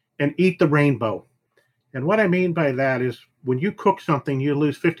and eat the rainbow. And what I mean by that is when you cook something, you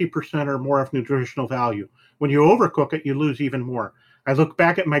lose 50% or more of nutritional value. When you overcook it, you lose even more. I look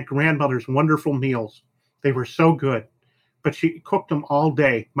back at my grandmother's wonderful meals. They were so good, but she cooked them all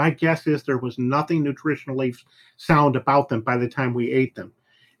day. My guess is there was nothing nutritionally sound about them by the time we ate them.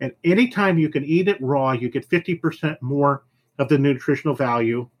 And anytime you can eat it raw, you get 50% more of the nutritional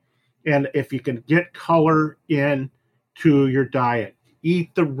value. And if you can get color into your diet,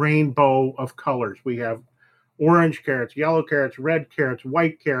 eat the rainbow of colors. We have orange carrots, yellow carrots, red carrots,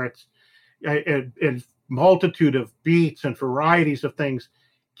 white carrots, and multitude of beets and varieties of things.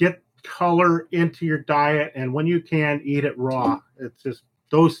 Get color into your diet, and when you can, eat it raw. It's just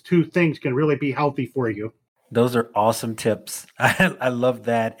those 2 things can really be healthy for you. Those are awesome tips. I love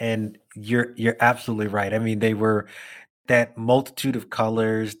that, and you're absolutely right. I mean, they were that multitude of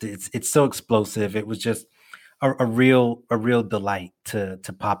colors. It's so explosive. It was just a real delight to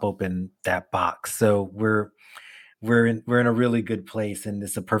pop open that box. So we're in a really good place, and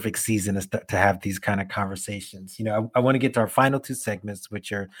it's a perfect season to have these kind of conversations. I want to get to our final 2 segments,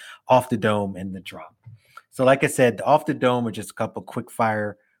 which are Off the Dome and the Drop. So like I said, the Off the Dome are just a couple quick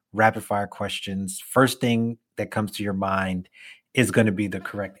fire, rapid fire questions. First thing that comes to your mind is going to be the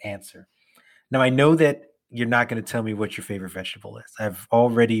correct answer. Now, I know that you're not going to tell me what your favorite vegetable is. I've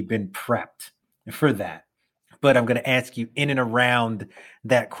already been prepped for that. But I'm going to ask you in and around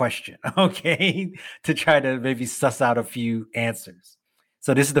that question, okay, to try to maybe suss out a few answers.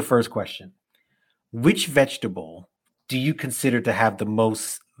 So this is the first question. Which vegetable do you consider to have the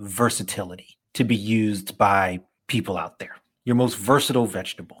most versatility to be used by people out there? Your most versatile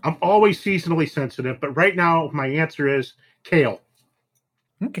vegetable? I'm always seasonally sensitive, but right now my answer is kale.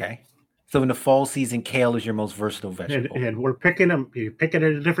 Okay. So in the fall season, kale is your most versatile vegetable. And we're picking them. You pick it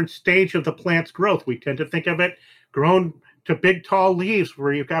at a different stage of the plant's growth. We tend to think of it grown to big, tall leaves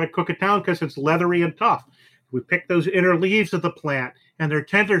where you've got to cook it down because it's leathery and tough. We pick those inner leaves of the plant, and they're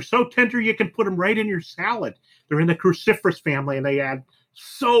tender, so tender you can put them right in your salad. They're in the cruciferous family, and they add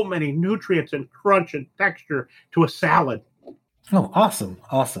so many nutrients and crunch and texture to a salad. Oh, awesome.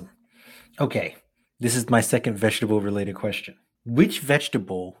 Awesome. Okay. This is my second vegetable-related question. Which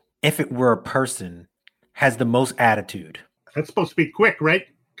vegetable, if it were a person, has the most attitude? That's supposed to be quick, right?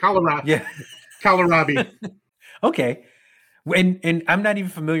 Kohlrabi. Yeah. Kohlrabi. Okay. And I'm not even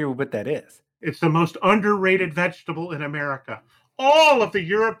familiar with what that is. It's the most underrated vegetable in America. All of the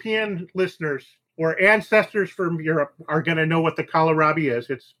European listeners or ancestors from Europe are going to know what the kohlrabi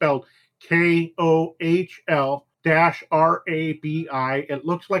is. It's spelled KOHL-RABI. It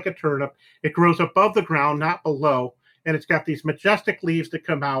looks like a turnip. It grows above the ground, not below. And it's got these majestic leaves that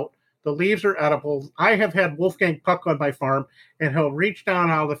come out. The leaves are edible. I have had Wolfgang Puck on my farm, and he'll reach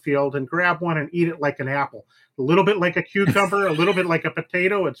down out of the field and grab one and eat it like an apple. A little bit like a cucumber, a little bit like a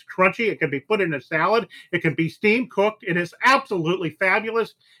potato. It's crunchy. It can be put in a salad. It can be steamed, cooked. It is absolutely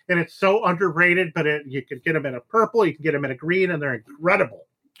fabulous, and it's so underrated, but you can get them in a purple, you can get them in a green, and they're incredible.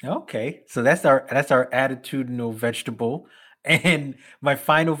 Okay, so that's our attitudinal vegetable. And my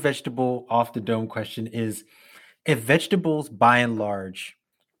final vegetable off the dome question is, if vegetables by and large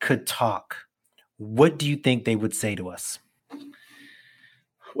could talk, what do you think they would say to us?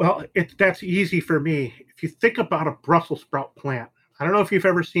 Well, that's easy for me. If you think about a Brussels sprout plant, I don't know if you've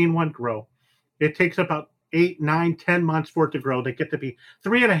ever seen one grow. It takes about 8, 9, 10 months for it to grow. They get to be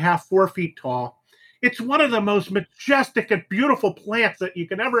 3.5, 4 feet tall. It's one of the most majestic and beautiful plants that you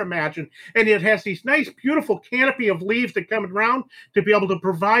can ever imagine. And it has these nice, beautiful canopy of leaves that come around to be able to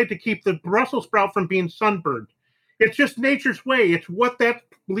provide to keep the Brussels sprout from being sunburned. It's just nature's way. It's what that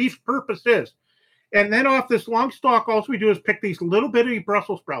leaf's purpose is. And then off this long stalk, all we do is pick these little bitty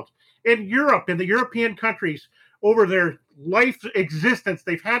Brussels sprouts. In Europe, in the European countries, over their life existence,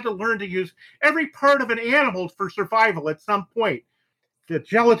 they've had to learn to use every part of an animal for survival at some point. The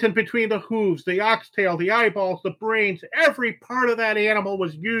gelatin between the hooves, the oxtail, the eyeballs, the brains, every part of that animal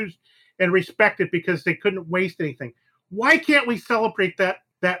was used and respected because they couldn't waste anything. Why can't we celebrate that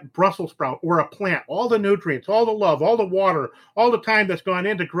Brussels sprout or a plant, all the nutrients, all the love, all the water, all the time that's gone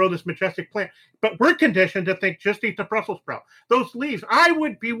in to grow this majestic plant? But we're conditioned to think just eat the Brussels sprout. Those leaves, I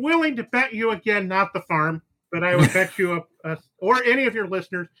would be willing to bet you again, not the farm, but I would bet you, or any of your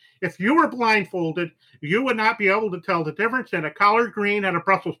listeners, if you were blindfolded, you would not be able to tell the difference in a collard green and a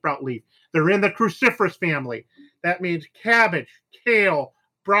Brussels sprout leaf. They're in the cruciferous family. That means cabbage, kale,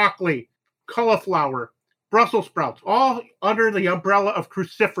 broccoli, cauliflower, Brussels sprouts, all under the umbrella of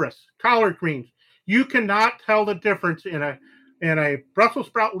cruciferous, collard greens. You cannot tell the difference in a Brussels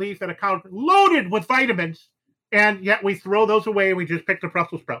sprout leaf and a collard loaded with vitamins, and yet we throw those away and we just pick the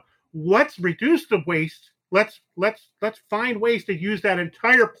Brussels sprout. Let's reduce the waste. Let's find ways to use that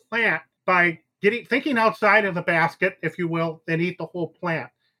entire plant by thinking outside of the basket, if you will, and eat the whole plant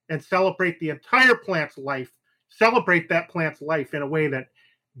and celebrate the entire plant's life. Celebrate that plant's life in a way that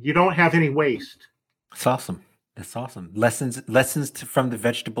you don't have any waste. That's awesome. That's awesome. Lessons from the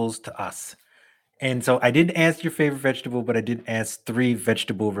vegetables to us. And so I didn't ask your favorite vegetable, but I did ask 3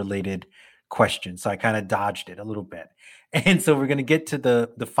 vegetable related questions. So I kind of dodged it a little bit. And so we're going to get to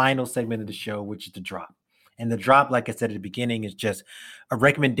the final segment of the show, which is the drop. And the drop, like I said at the beginning, is just a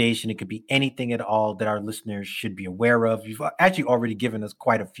recommendation. It could be anything at all that our listeners should be aware of. You've actually already given us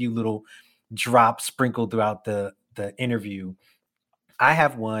quite a few little drops sprinkled throughout the interview. I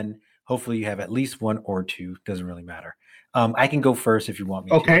have one. Hopefully you have at least 1 or 2. Doesn't really matter. I can go first if you want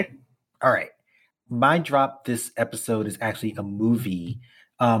me to. Okay. All right. My drop this episode is actually a movie,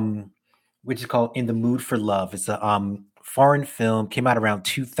 which is called In the Mood for Love. It's a foreign film, came out around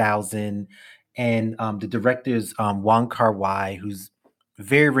 2000. And the director is Wong Kar-wai, who's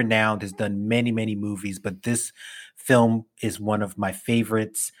very renowned, has done many, many movies, but this film is one of my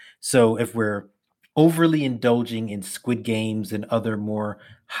favorites. So if we're overly indulging in Squid Games and other more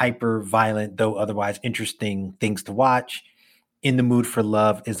hyper violent, though otherwise interesting things to watch, In the Mood for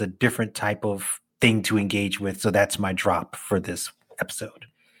Love is a different type of thing to engage with. So that's my drop for this episode.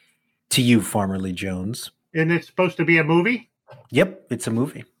 To you, Farmer Lee Jones. And it's supposed to be a movie? Yep, it's a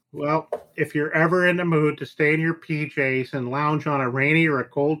movie. Well, if you're ever in the mood to stay in your PJs and lounge on a rainy or a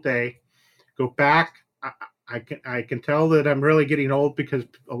cold day, go back. I can tell that I'm really getting old because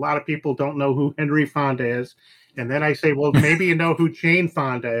a lot of people don't know who Henry Fonda is. And then I say, well, maybe you know who Jane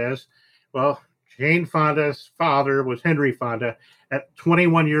Fonda is. Well, Jane Fonda's father was Henry Fonda. At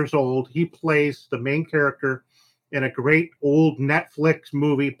 21 years old, he plays the main character in a great old Netflix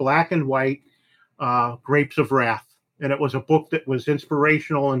movie, black and white, Grapes of Wrath. And it was a book that was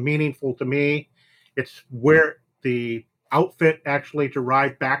inspirational and meaningful to me. It's where the outfit actually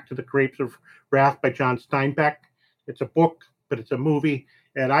derived back to the Grapes of Wrath by John Steinbeck. It's a book, but it's a movie.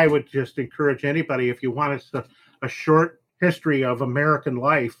 And I would just encourage anybody, if you want a short history of American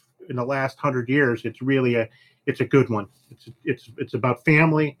life in the last 100 years, it's a good one. It's about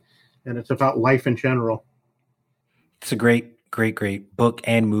family, and it's about life in general. It's a great book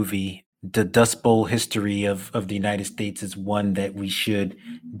and movie. The Dust Bowl history of the United States is one that we should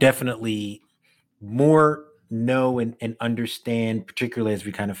definitely more know and understand, particularly as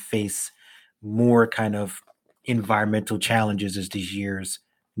we kind of face more kind of environmental challenges as these years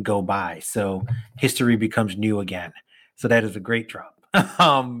go by. So history becomes new again. So that is a great drop.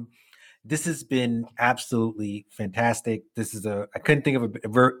 This has been absolutely fantastic. I couldn't think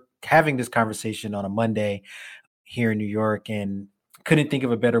of having this conversation on a Monday here in New York, and couldn't think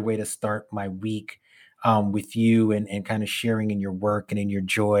of a better way to start my week with you and kind of sharing in your work and in your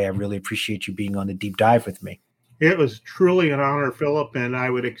joy. I really appreciate you being on the deep dive with me. It was truly an honor, Philip, and I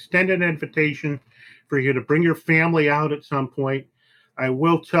would extend an invitation for you to bring your family out at some point. I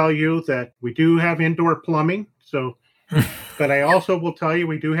will tell you that we do have indoor plumbing, but I also will tell you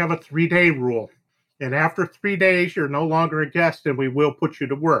we do have a 3-day rule. And after 3 days, you're no longer a guest, and we will put you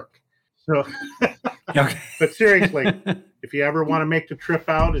to work. So, Okay. But seriously, if you ever want to make the trip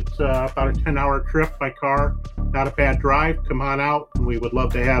out, it's about a 10-hour trip by car. Not a bad drive. Come on out, and we would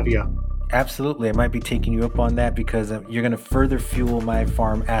love to have you. Absolutely. I might be taking you up on that because you're going to further fuel my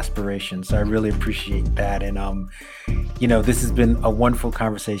farm aspirations. So I really appreciate that. And, this has been a wonderful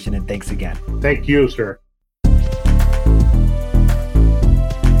conversation, and thanks again. Thank you, sir.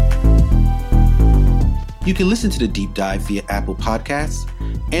 You can listen to The Deep Dive via Apple Podcasts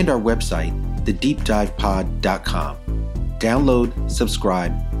and our website, thedeepdivepod.com. Download,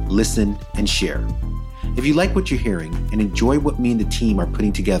 subscribe, listen, and share. If you like what you're hearing and enjoy what me and the team are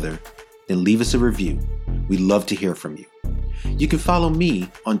putting together, then leave us a review. We'd love to hear from you. You can follow me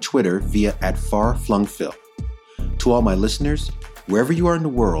on Twitter via @FarFlungPhil. To all my listeners, wherever you are in the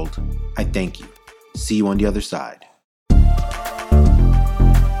world, I thank you. See you on the other side.